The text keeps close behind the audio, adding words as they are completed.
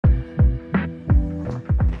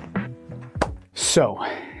So,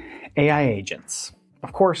 AI agents.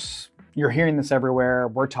 Of course, you're hearing this everywhere.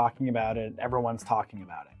 We're talking about it. Everyone's talking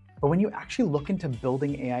about it. But when you actually look into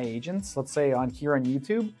building AI agents, let's say here on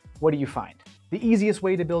YouTube, what do you find? The easiest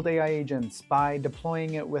way to build AI agents by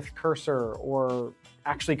deploying it with Cursor or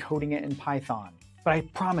actually coding it in Python. But I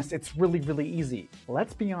promise it's really, really easy.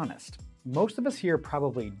 Let's be honest. Most of us here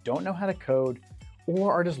probably don't know how to code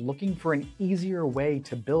or are just looking for an easier way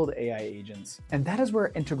to build AI agents. And that is where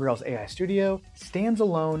Integrail's AI Studio stands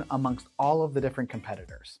alone amongst all of the different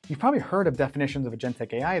competitors. You've probably heard of definitions of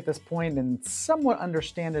agentic AI at this point and somewhat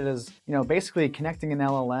understand it as, basically connecting an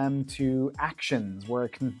LLM to actions where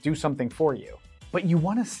it can do something for you. But you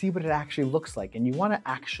want to see what it actually looks like and you want to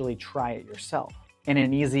actually try it yourself in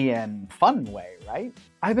an easy and fun way, right?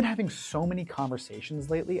 I've been having so many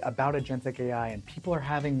conversations lately about agentic AI and people are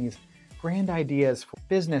having these grand ideas for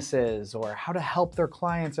businesses or how to help their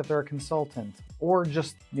clients if they're a consultant, or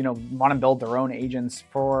just, want to build their own agents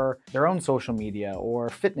for their own social media or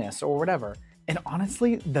fitness or whatever. And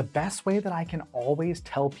honestly, the best way that I can always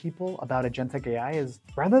tell people about agentic AI is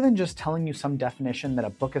rather than just telling you some definition that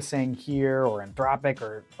a book is saying here or Anthropic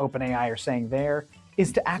or OpenAI are saying there,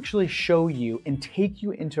 is to actually show you and take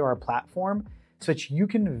you into our platform so that you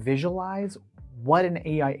can visualize what an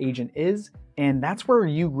AI agent is. And that's where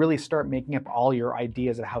you really start making up all your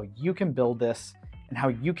ideas of how you can build this and how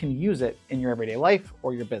you can use it in your everyday life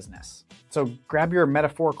or your business. So grab your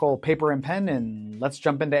metaphorical paper and pen and let's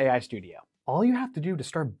jump into AI Studio. All you have to do to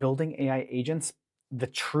start building AI agents the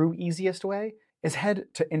true easiest way is head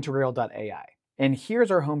to Integrail.ai. And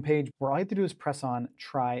here's our homepage where all you have to do is press on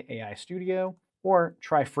Try AI Studio or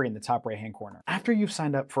Try Free in the top right-hand corner. After you've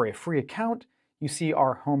signed up for a free account, you see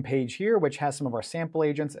our homepage here, which has some of our sample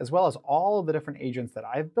agents, as well as all of the different agents that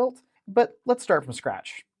I've built. But let's start from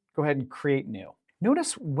scratch. Go ahead and create new.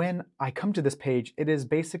 Notice when I come to this page, it is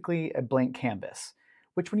basically a blank canvas,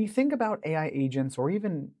 which when you think about AI agents or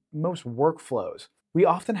even most workflows, we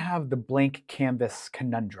often have the blank canvas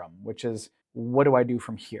conundrum, which is, what do I do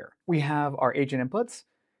from here? We have our agent inputs,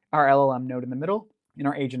 our LLM node in the middle, and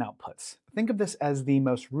our agent outputs. Think of this as the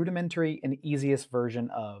most rudimentary and easiest version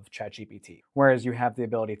of ChatGPT, whereas you have the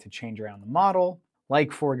ability to change around the model,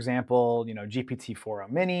 like for example, GPT-4o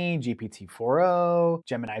Mini, GPT-4o,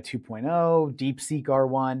 Gemini 2.0, DeepSeek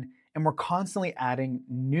R1, and we're constantly adding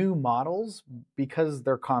new models because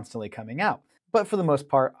they're constantly coming out. But for the most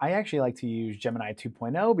part, I actually like to use Gemini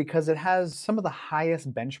 2.0 because it has some of the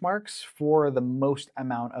highest benchmarks for the most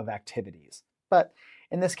amount of activities. But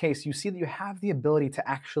in this case, you see that you have the ability to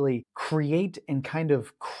actually create and kind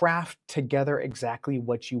of craft together exactly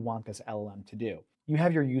what you want this LLM to do. You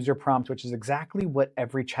have your user prompt, which is exactly what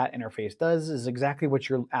every chat interface does, is exactly what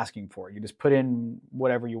you're asking for. You just put in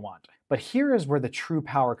whatever you want. But here is where the true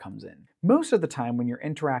power comes in. Most of the time when you're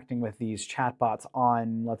interacting with these chatbots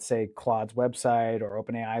on, let's say, Claude's website or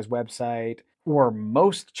OpenAI's website, or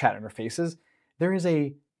most chat interfaces, there is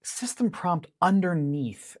a system prompt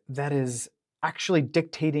underneath that is actually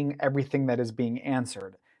dictating everything that is being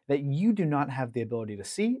answered that you do not have the ability to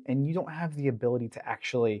see, and you don't have the ability to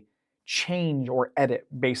actually change or edit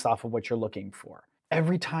based off of what you're looking for.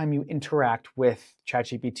 Every time you interact with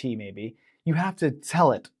ChatGPT, maybe, you have to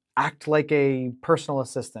tell it, act like a personal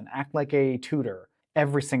assistant, act like a tutor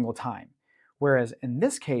every single time. Whereas in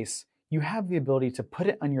this case, you have the ability to put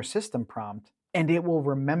it on your system prompt and it will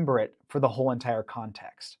remember it for the whole entire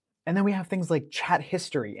context. And then we have things like chat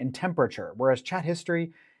history and temperature, whereas chat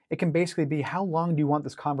history, it can basically be how long do you want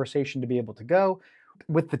this conversation to be able to go.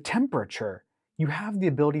 With the temperature, you have the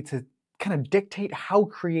ability to kind of dictate how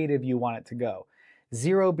creative you want it to go.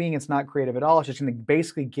 0 being it's not creative at all, it's just going to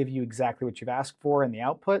basically give you exactly what you've asked for in the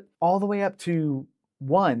output, all the way up to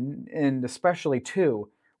 1 and especially 2,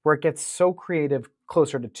 where it gets so creative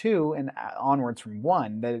closer to 2 and onwards from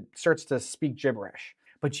 1 that it starts to speak gibberish.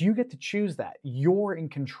 But you get to choose that. You're in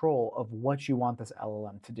control of what you want this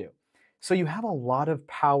LLM to do. So you have a lot of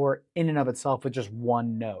power in and of itself with just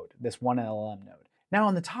one node, this one LLM node. Now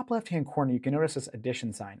on the top left-hand corner, you can notice this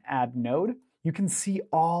addition sign, add node. You can see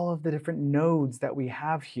all of the different nodes that we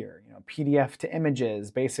have here. PDF to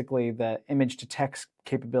images, basically the image to text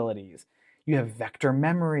capabilities. You have vector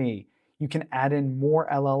memory. You can add in more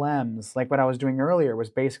LLMs. Like what I was doing earlier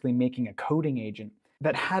was basically making a coding agent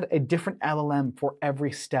that had a different LLM for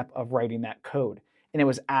every step of writing that code. And it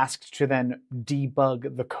was asked to then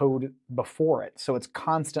debug the code before it. So it's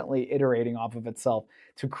constantly iterating off of itself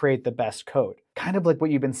to create the best code. Kind of like what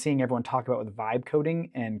you've been seeing everyone talk about with vibe coding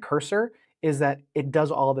and Cursor, is that it does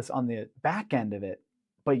all this on the back end of it,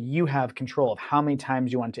 but you have control of how many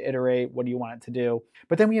times you want to iterate, what do you want it to do.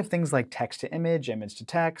 But then we have things like text to image to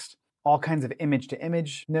text, all kinds of image to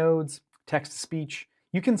image nodes, text to speech,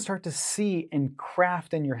 you can start to see and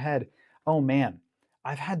craft in your head, oh man,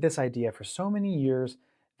 I've had this idea for so many years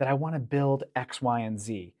that I want to build X, Y, and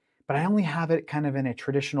Z, but I only have it kind of in a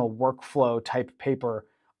traditional workflow type paper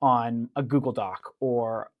on a Google Doc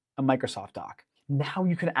or a Microsoft Doc. Now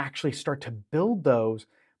you can actually start to build those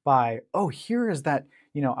by, oh, here is that,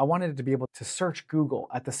 I wanted it to be able to search Google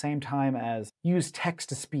at the same time as use text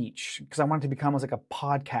to speech because I want it to become almost like a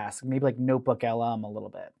podcast, maybe like Notebook LM a little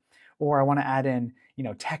bit. Or I want to add in,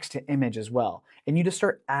 text to image as well. And you just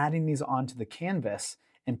start adding these onto the canvas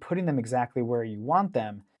and putting them exactly where you want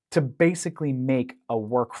them to basically make a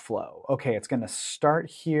workflow. Okay, it's going to start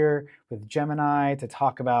here with Gemini to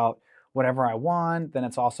talk about whatever I want. Then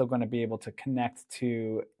it's also going to be able to connect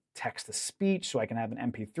to text to speech so I can have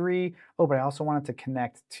an MP3. Oh, but I also want it to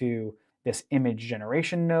connect to this image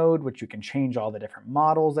generation node, which you can change all the different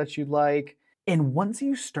models that you'd like. And once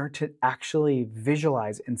you start to actually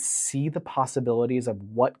visualize and see the possibilities of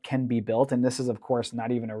what can be built, and this is of course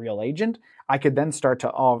not even a real agent, I could then start to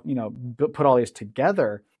put all these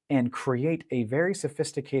together and create a very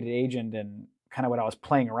sophisticated agent and kind of what I was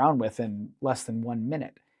playing around with in less than 1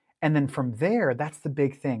 minute. And then from there, that's the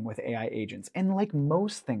big thing with AI agents. And like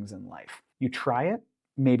most things in life, you try it,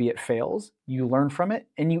 maybe it fails, you learn from it,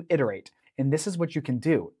 and you iterate. And this is what you can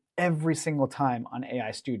do every single time on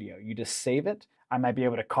AI Studio. You just save it. I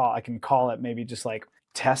can call it maybe just like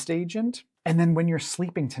test agent. And then when you're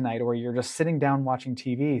sleeping tonight or you're just sitting down watching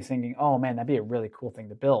TV thinking, oh man, that'd be a really cool thing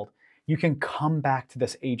to build, you can come back to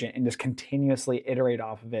this agent and just continuously iterate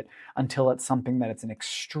off of it until it's something that it's an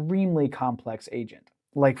extremely complex agent.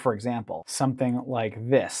 Like for example, something like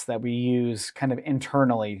this that we use kind of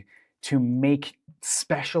internally to make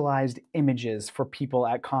specialized images for people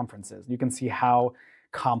at conferences. You can see how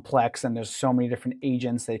complex and there's so many different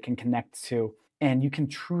agents they can connect to, and you can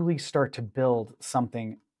truly start to build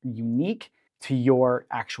something unique to your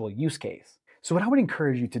actual use case. So what I would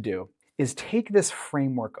encourage you to do is take this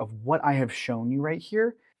framework of what I have shown you right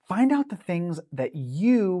here, find out the things that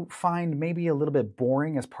you find maybe a little bit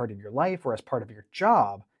boring as part of your life or as part of your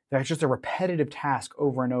job, that's just a repetitive task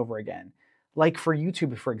over and over again. Like for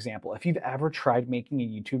YouTube, for example, if you've ever tried making a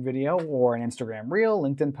YouTube video or an Instagram reel,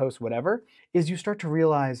 LinkedIn post, whatever, is you start to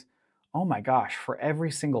realize, oh my gosh, for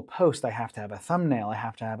every single post, I have to have a thumbnail, I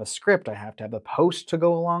have to have a script, I have to have a post to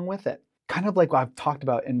go along with it. Kind of like what I've talked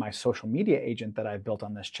about in my social media agent that I've built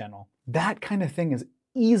on this channel. That kind of thing is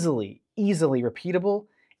easily repeatable,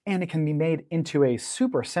 and it can be made into a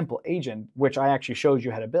super simple agent, which I actually showed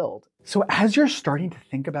you how to build. So as you're starting to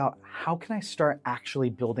think about how can I start actually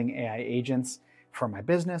building AI agents for my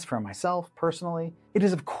business, for myself personally, it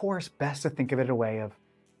is of course best to think of it a way of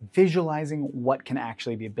visualizing what can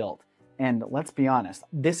actually be built. And let's be honest,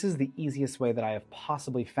 this is the easiest way that I have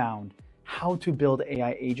possibly found how to build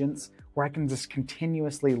AI agents where I can just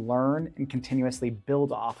continuously learn and continuously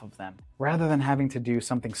build off of them, rather than having to do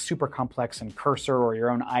something super complex in Cursor or your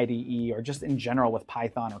own IDE or just in general with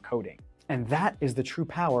Python or coding. And that is the true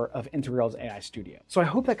power of Integrail's AI Studio. So I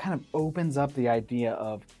hope that kind of opens up the idea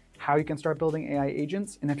of how you can start building AI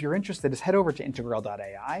agents. And if you're interested, just head over to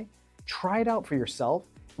integrail.ai, try it out for yourself.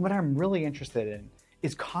 And what I'm really interested in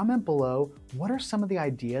is comment below, what are some of the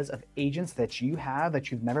ideas of agents that you have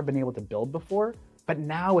that you've never been able to build before, but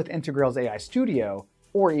now with Integrail's AI Studio,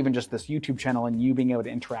 or even just this YouTube channel and you being able to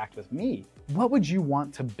interact with me, what would you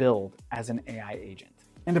want to build as an AI agent?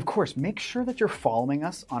 And of course, make sure that you're following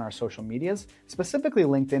us on our social medias. Specifically,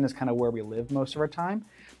 LinkedIn is kind of where we live most of our time,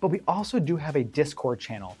 but we also do have a Discord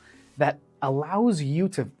channel that allows you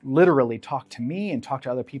to literally talk to me and talk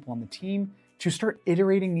to other people on the team to start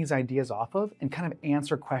iterating these ideas off of and kind of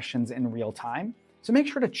answer questions in real time. So make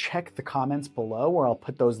sure to check the comments below where I'll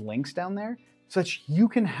put those links down there so that you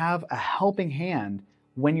can have a helping hand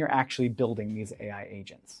when you're actually building these AI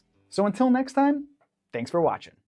agents. So until next time, thanks for watching.